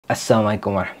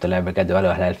Assalamualaikum warahmatullahi wabarakatuh.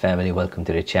 Hello Halal family, welcome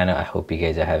to the channel. I hope you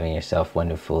guys are having yourself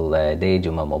wonderful day.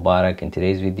 Jummah Mubarak. In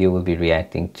today's video we'll be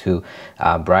reacting to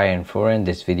Brian Foreign.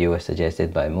 This video was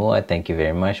suggested by Mua. Thank you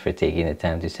very much for taking the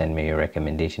time to send me your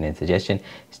recommendation and suggestion.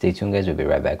 Stay tuned guys, we'll be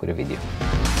right back with a video.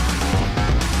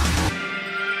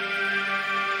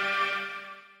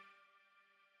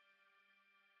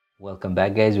 Welcome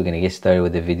back guys, we're going to get started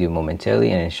with the video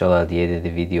momentarily, and inshallah at the end of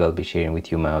the video I'll be sharing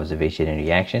with you my observation and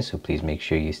reaction, so please make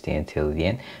sure you stay until the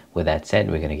end. With that said,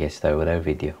 we're going to get started with our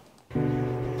video.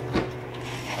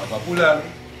 Apa pulang?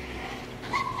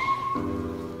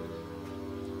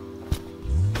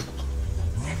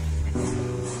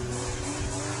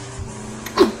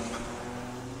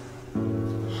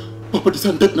 Papa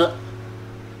disantet nak.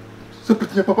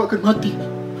 Sepertinya Papa akan mati.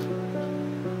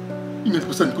 Ingat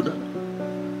pesanku nak.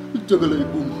 Jagalah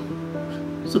ibumu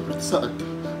seperti saat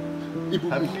ibumu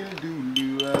Hamil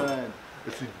duluan.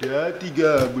 Sudah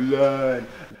 3 bulan.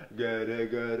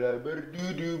 Gara-gara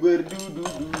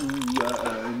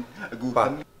berdudu-duduan. Aku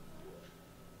hamil.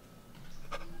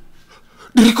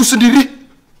 Diriku sendiri.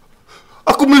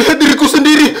 Aku melihat diriku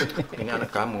sendiri. Ini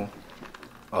anak kamu.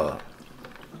 Oh.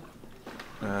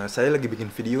 Saya lagi bikin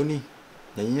video nih.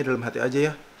 Nyanyinya dalam hati aja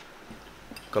ya.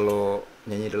 Kalau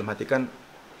nyanyi dalam hati kan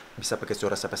bisa pakai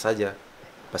suara siapa saja,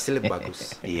 pasti lebih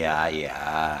bagus. Iya, iya.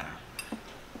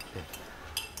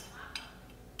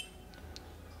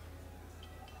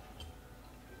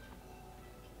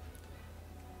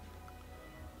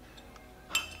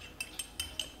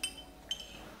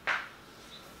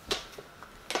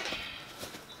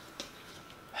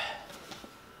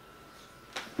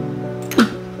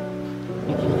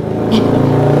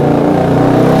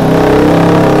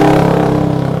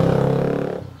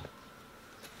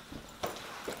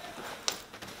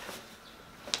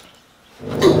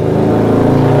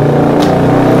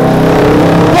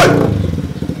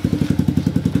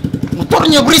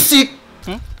 Motornya berisik.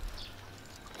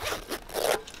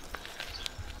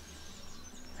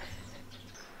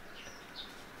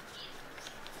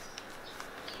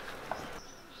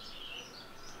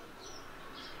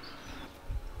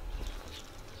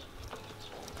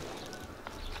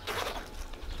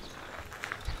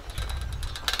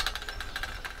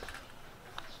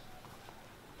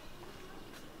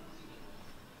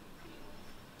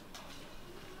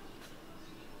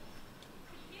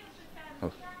 Oh,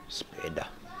 sepeda.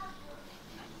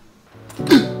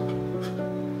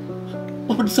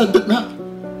 Papa disantet nak.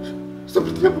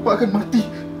 Sepertinya Papa akan mati.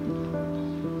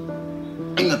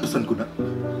 Ingat pesanku nak.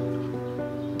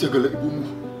 Jagalah ibumu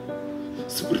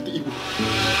seperti ibu.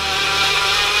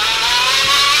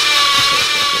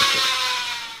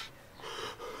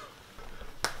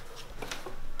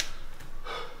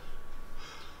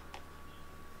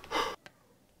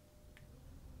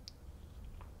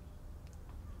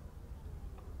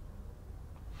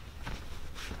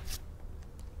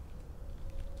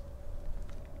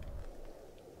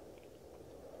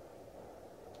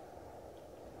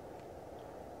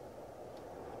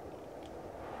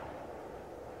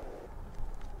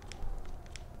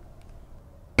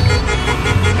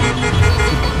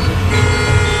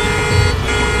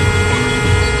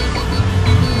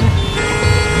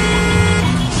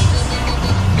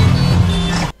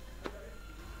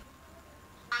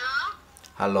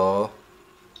 Halo.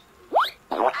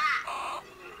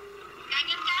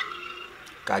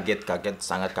 Kaget kan? Kaget,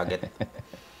 sangat kaget.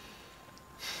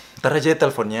 Ntar aja ya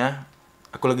teleponnya.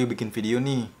 Aku lagi bikin video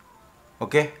nih.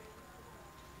 Oke?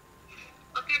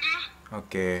 Oke deh.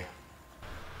 Oke.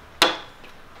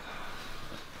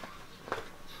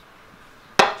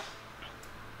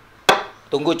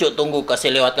 Tunggu Cuk, tunggu. Kasih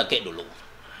lewat kakek dulu.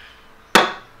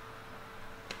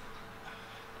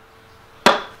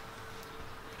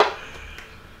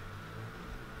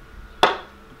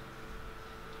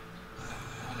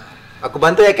 Aku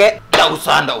bantu ya, Kek? Nggak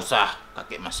usah, nggak usah.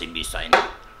 Kakek masih bisa ini.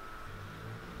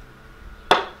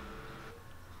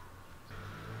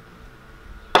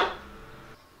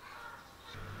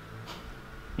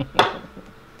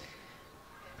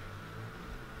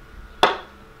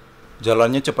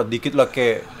 Jalannya cepat dikit lah,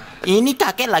 Kek. Ini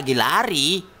kakek lagi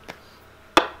lari.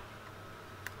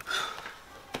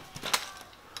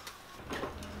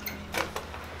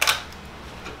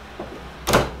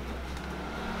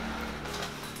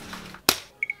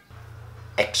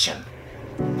 Action.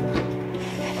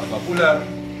 Apa pulang?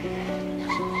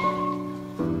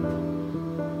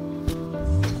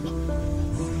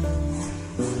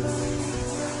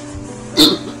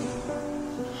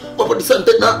 Papa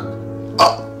disantet nak.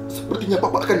 Sepertinya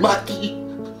Papa akan mati.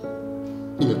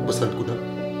 Ingat pesanku nak.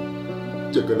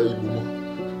 Jagalah ibumu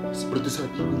seperti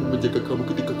saat ibumu menjaga kamu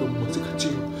ketika kamu masih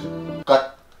kecil.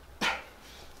 Kat.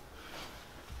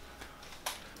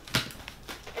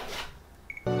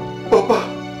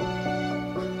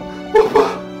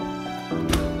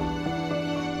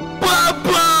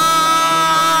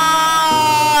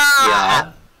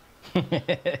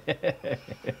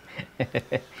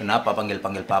 Kenapa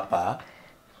panggil-panggil Papa?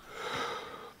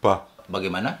 Pak,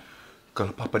 Bagaimana?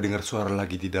 kalau Papa dengar suara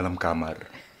lagi di dalam kamar,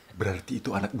 berarti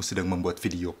itu anakmu sedang membuat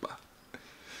video, Pak.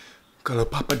 Kalau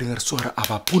Papa dengar suara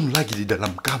apapun lagi di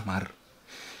dalam kamar,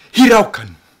 hiraukan.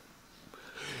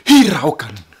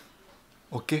 Hiraukan.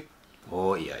 Oke?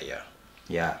 Oh iya.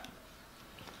 Ya.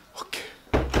 Oke.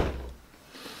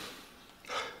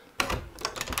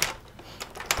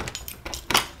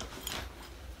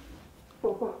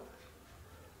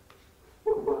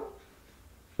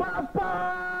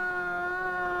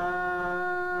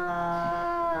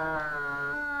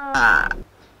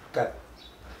 Cut.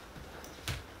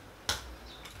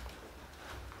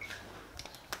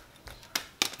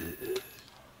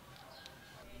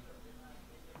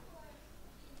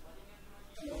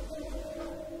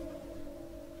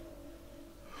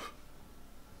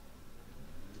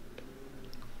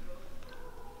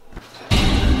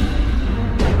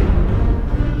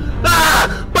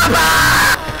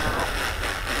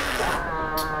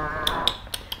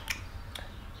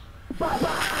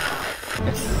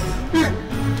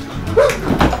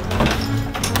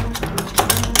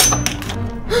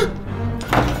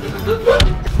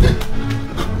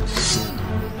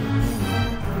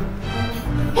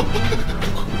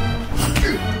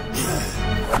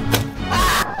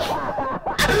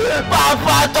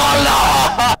 Papa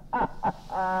tolong!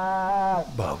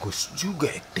 Bagus juga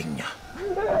aktingnya.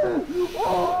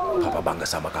 Papa bangga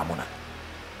sama kamu, Nak.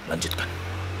 Lanjutkan.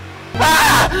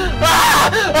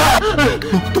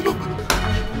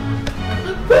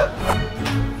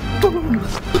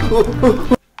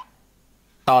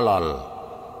 Tolol.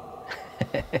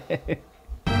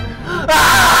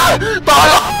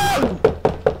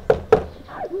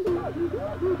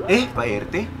 Pak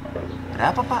RT,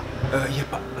 ada apa Pak? Iya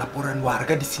Pak, laporan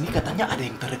warga di sini katanya ada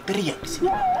yang teriak-teriak di sini.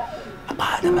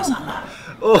 Apa ada masalah?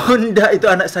 Oh enggak, itu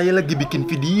anak saya lagi bikin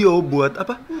video buat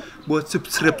apa? Buat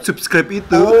subscribe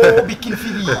itu. Oh, bikin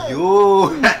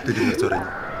video. Itu dengar suaranya.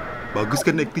 Bagus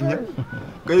kan aktingnya?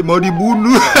 Kayak mau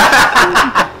dibunuh.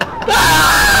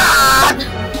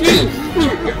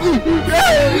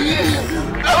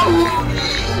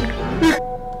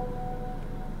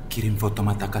 Kirim foto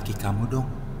mata kaki kamu dong.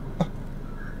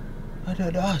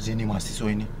 Ada-ada aja nih mahasiswa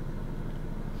ini.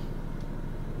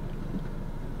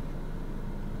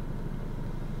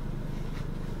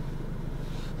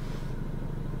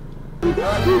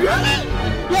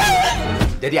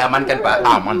 Jadi aman kan, Pak?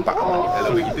 Aman Pak, aman. Kalau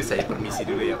begitu saya permisi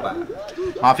dulu ya Pak.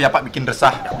 Maaf ya Pak bikin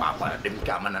resah. Tidak apa-apa, demi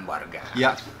keamanan warga.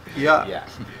 Ya, iya. Ya.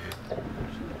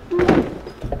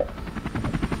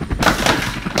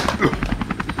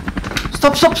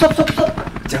 Stop.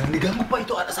 Jangan diganggu Pak,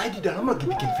 itu anak saya di dalam lagi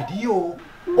bikin video.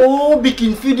 Oh,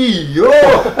 bikin video.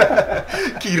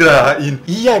 Kirain.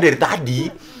 Iya, dari tadi.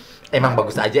 Emang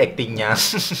bagus aja aktingnya.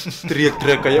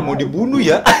 Teriak-teriak kayak mau dibunuh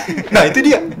ya. Nah itu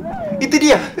dia.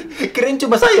 Kirain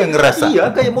cuma saya yang ngerasa.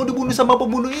 Iya, kayak mau dibunuh sama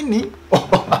pembunuh ini. Oh,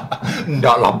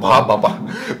 enggak lah, Bapak.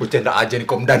 Bercanda aja nih,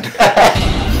 Komdan.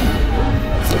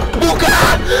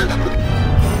 Bukan!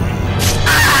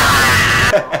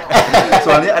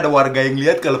 Soalnya ada warga yang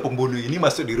lihat kalau pembunuh ini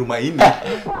masuk di rumah ini.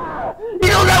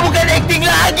 Ini udah bukan acting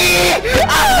lagi!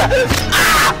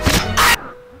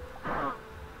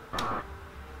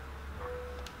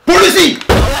 Polisi!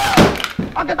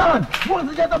 Angkat tangan, buang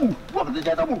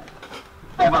senjatamu.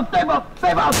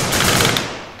 Tembak.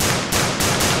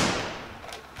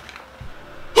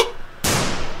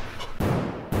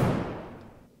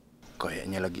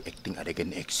 Kayaknya lagi acting adegan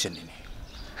action ini.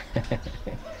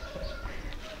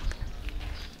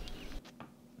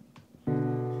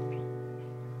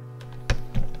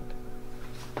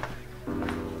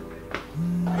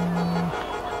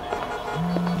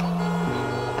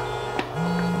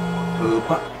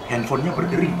 Pak, handphonenya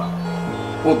berdering Pak.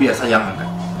 Oh, biasa yang angkat.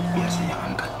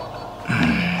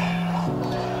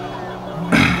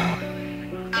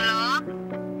 Halo?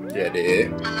 Ya, Dek.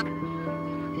 Halo?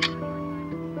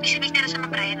 Bisa bicara sama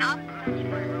Brian, Om?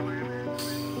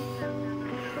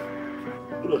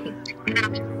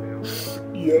 Kenapa?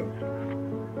 Iya.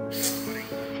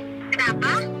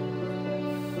 Kenapa?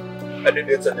 Ada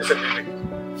desa-desa sendiri.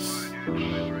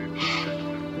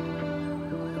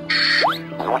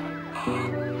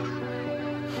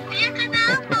 Dia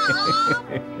kenapa, Om?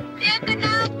 Dia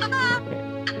kenapa?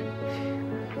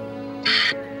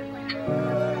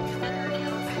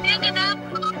 Dia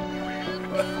kenapa?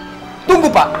 Tunggu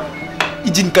Pak.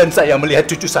 Izinkan saya melihat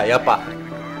cucu saya Pak.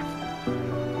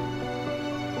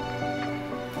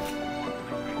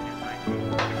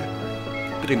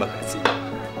 Terima kasih.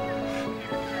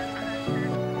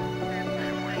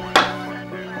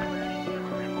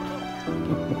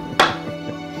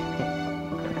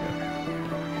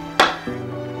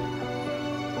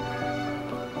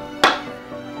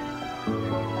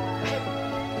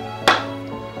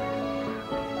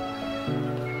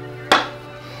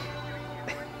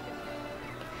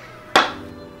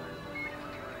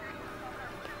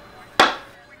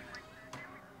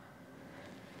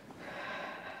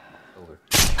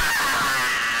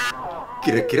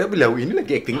 Kira-kira beliau ini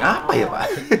lagi acting apa ya, Pak?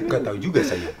 Gak tahu juga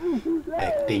saya.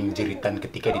 Acting jeritan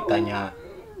ketika ditanya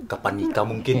kapan nikah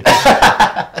mungkin.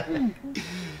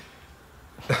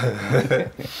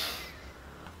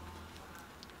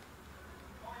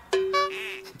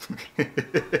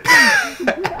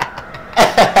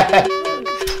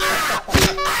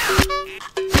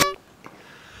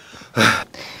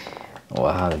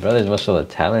 Wow, the brother's so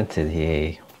talented.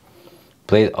 He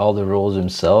played all the roles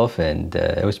himself, and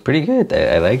it was pretty good.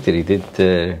 I liked it. He did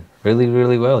really,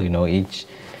 really well. You know, each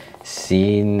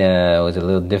scene was a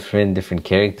little different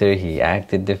character. He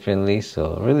acted differently,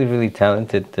 so really, really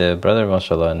talented brother,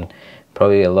 mashallah. And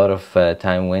probably a lot of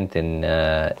time went in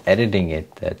editing it.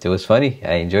 It was funny.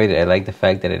 I enjoyed it. I like the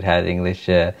fact that it had English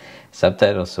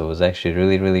subtitles, so it was actually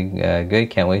really, really good.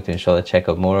 Can't wait to inshallah check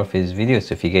out more of his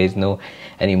videos. So if you guys know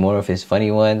any more of his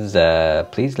funny ones,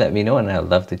 please let me know, and I'd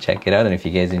love to check it out. And if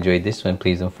you guys enjoyed this one,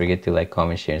 please don't forget to like,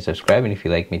 comment, share, and subscribe. And if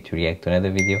you'd like me to react to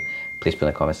another video, please put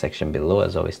in the comment section below.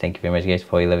 As always, thank you very much, guys,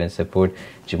 for your love and support.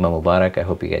 Juma Mubarak. I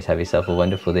hope you guys have yourself a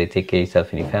wonderful day. Take care of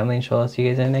yourself and your family. Inshallah, see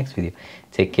you guys in the next video.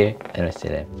 Take care and rest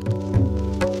of the day.